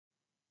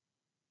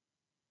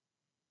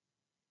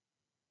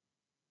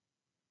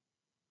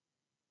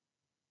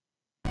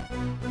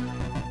It's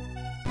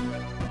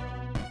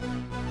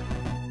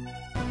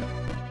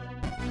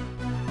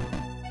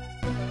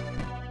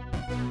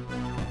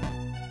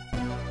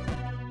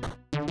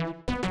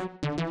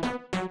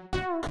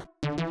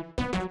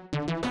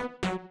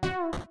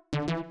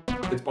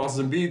Bosses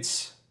and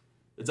Beats.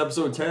 It's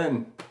episode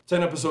 10.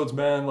 10 episodes,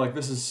 man. Like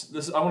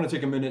this. I want to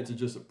take a minute to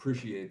just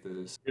appreciate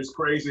this. It's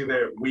crazy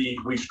that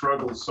we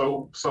struggled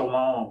so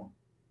long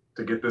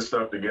to get this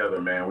stuff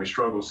together, man. We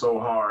struggled so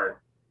hard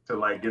to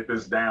like get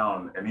this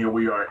down, and here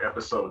we are,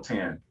 episode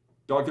 10.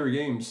 Dog Theory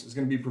Games is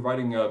going to be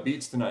providing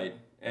beats tonight,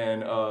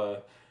 and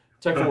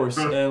TekForce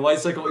and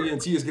Lightcycle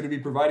ENT is going to be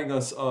providing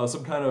us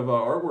some kind of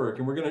artwork,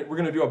 and we're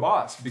gonna do a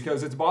boss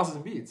because it's Bosses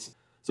and Beats.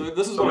 So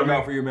this is what I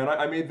got for you, man.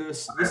 I made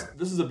this.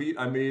 This is a beat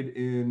I made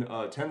in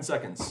 10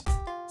 seconds.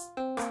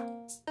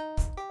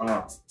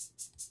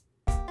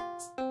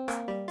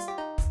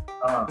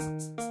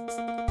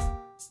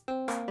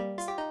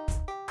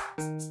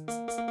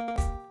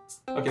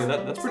 Okay,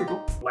 that's pretty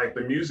cool. Like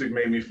the music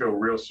made me feel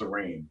real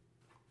serene.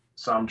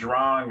 So I'm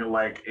drawing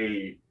like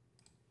a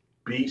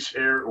beach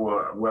area,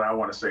 or what I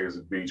want to say is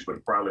a beach, but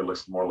it probably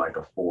looks more like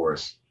a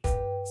forest.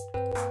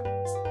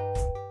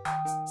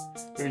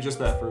 Maybe just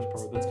that first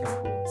part. That's kind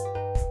of cool.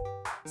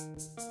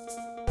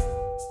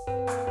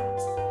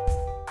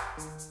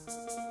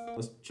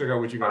 Let's check out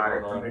what you got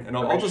going on, and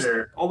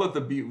I'll let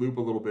the beat loop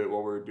a little bit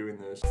while we're doing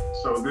this.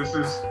 So this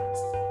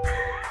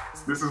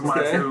is my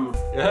dude.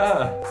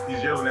 Yeah.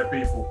 He's yelling at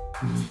people.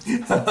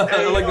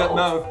 I like that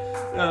mouth.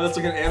 Yeah, that's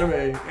like an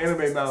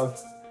anime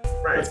mouth.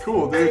 Right. That's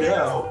cool, dude. Hey,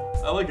 yeah, yo,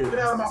 I like it. get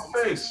out of my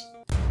face.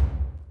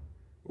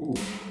 Ooh,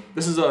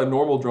 this is a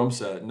normal drum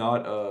set,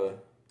 not a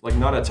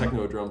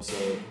techno drum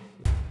set.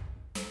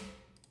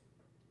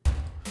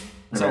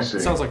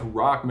 Sounds like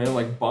rock, man.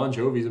 Like Bon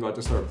Jovi's about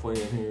to start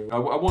playing here. I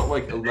want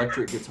like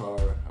electric guitar.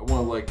 I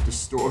want like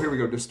here we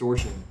go,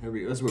 distortion.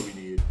 That's what we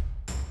need.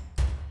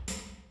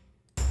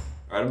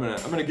 All right,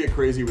 I'm gonna get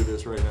crazy with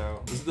this right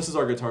now. This is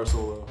our guitar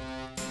solo.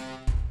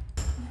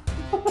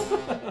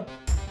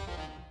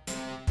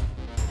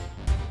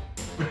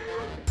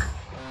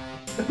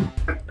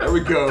 There we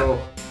go.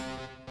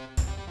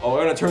 Oh,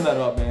 I'm gonna turn that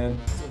up, man.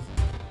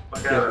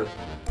 So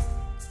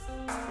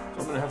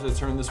I'm gonna have to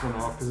turn this one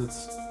off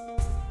because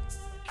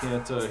I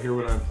can't hear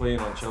what I'm playing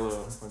on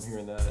cello if I'm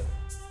hearing that.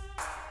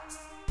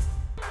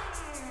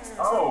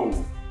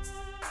 Oh.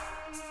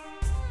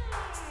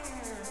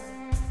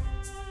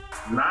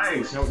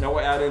 Nice. Now we'll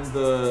add in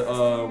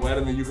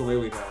the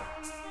ukulele now.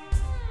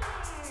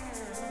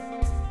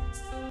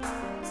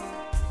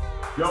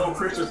 Yo,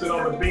 Christensen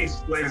on the beach,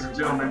 ladies and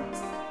gentlemen.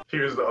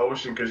 Here's the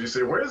ocean, because you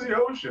say, where's the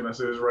ocean? I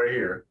said, it's right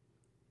here.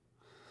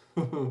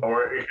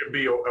 Or it could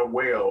be a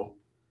whale.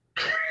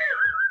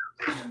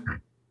 I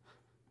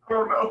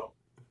don't know.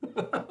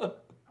 But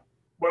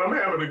I'm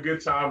having a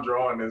good time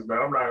drawing this, man.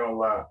 I'm not gonna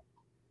lie.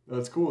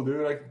 That's cool,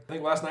 dude. I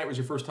think last night was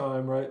your first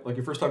time, right? Like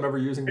your first time ever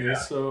using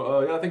this.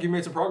 So yeah, I think you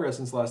made some progress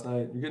since last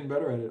night. You're getting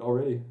better at it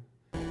already.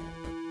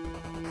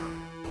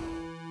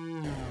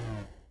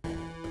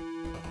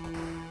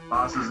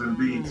 Bosses and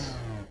Beats.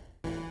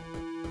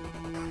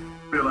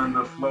 Feeling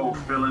the flow,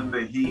 feeling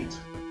the heat.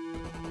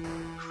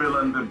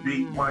 Feeling the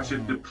beat, watch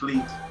it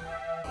deplete.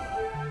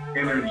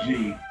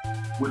 Energy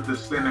with the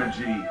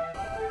synergy.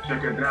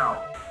 Check it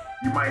out.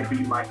 You might be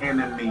my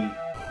enemy.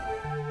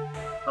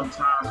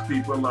 Sometimes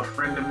people are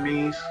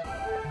frenemies.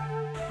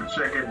 But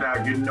check it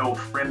out, you're no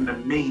friend to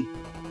me.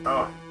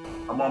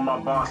 I'm on my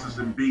Bosses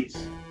and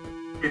Beats.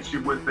 Hit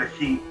you with the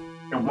heat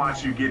and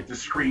watch you get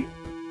discreet.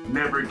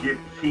 Never get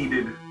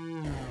heated.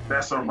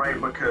 That's alright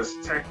because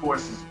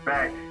TekForce is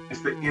back.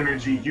 It's the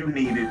energy you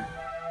needed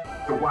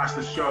to watch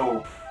the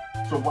show,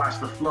 to watch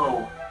the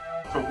flow,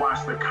 to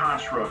watch the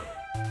contra.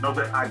 Know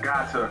that I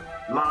got to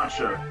launch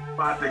her,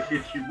 about to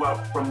hit you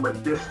up from a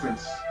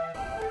distance.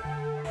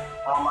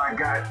 All I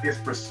got is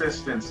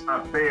persistence.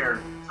 I bear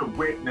to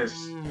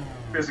witness,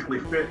 physically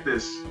fit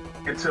this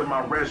into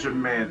my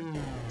regimen.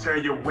 Tell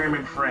your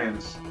women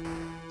friends,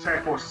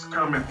 TekForce is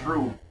coming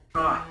through.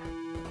 I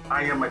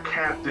am a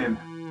captain.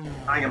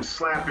 I am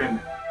slapping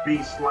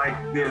beats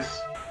like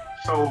this.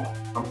 So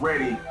I'm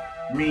ready.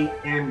 Me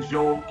and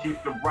Joel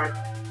keep the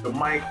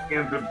mic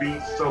and the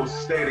beat so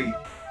steady,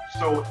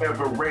 so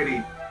ever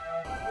ready.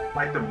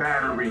 Like the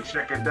battery,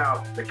 check it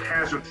out. The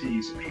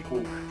casualties,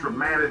 people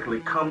dramatically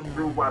come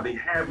through while they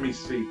have me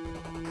see.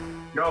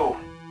 Yo,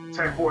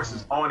 TekForce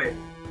is on it.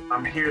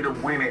 I'm here to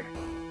win it.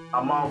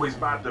 I'm always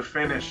about to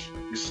finish.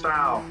 Your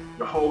style,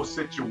 your whole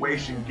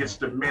situation gets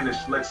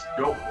diminished. Let's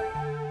go.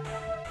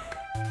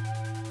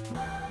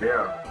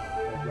 Yeah.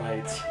 All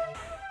right.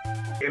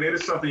 And it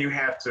is something you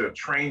have to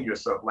train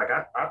yourself. Like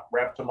I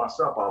rap to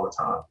myself all the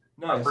time.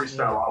 Nice. I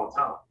freestyle all the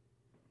time.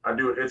 I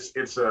do it.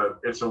 It's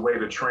a way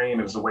to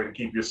train. It's a way to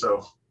keep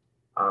yourself,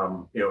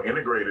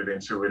 integrated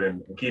into it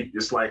and keep.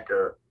 It's like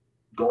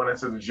going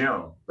into the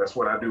gym. That's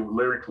what I do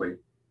lyrically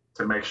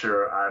to make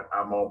sure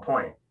I'm on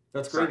point.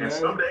 That's great, man. And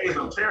some days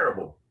I'm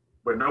terrible,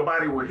 but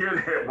nobody will hear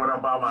that when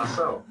I'm by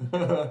myself.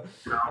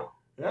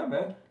 Yeah,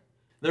 man.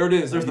 There it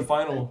is. There's the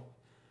final.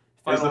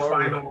 There's the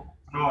final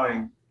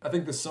drawing. I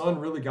think the sun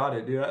really got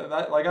it, dude.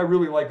 I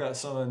really like that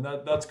sun.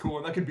 That's cool,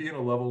 and that could be in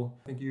a level.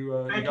 I think you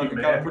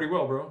got it pretty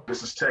well, bro.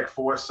 This is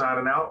TekForce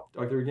signing out.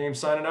 Dr. Game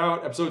signing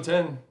out. Episode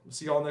 10. We'll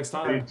see y'all next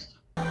time. Peace.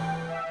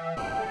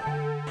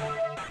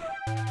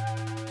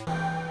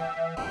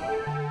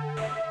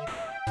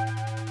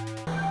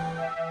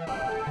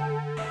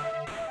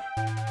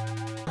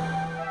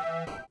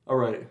 All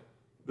right,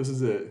 this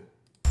is it.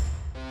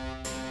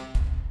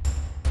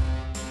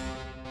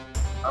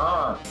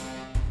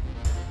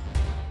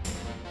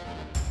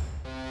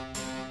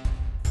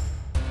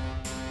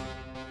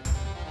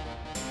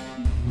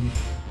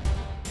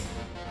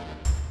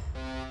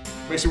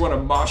 Makes you want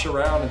to mosh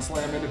around and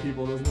slam into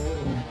people, doesn't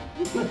it?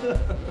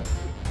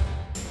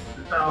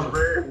 It sounds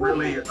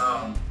really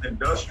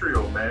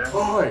industrial, man.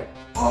 Oi,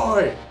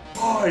 oi,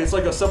 oi! It's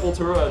like a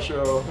Sepultura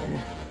show.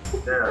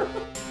 Yeah.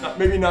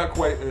 Maybe not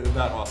quite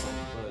that awesome,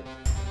 but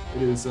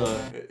it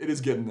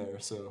is getting there.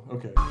 So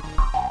okay.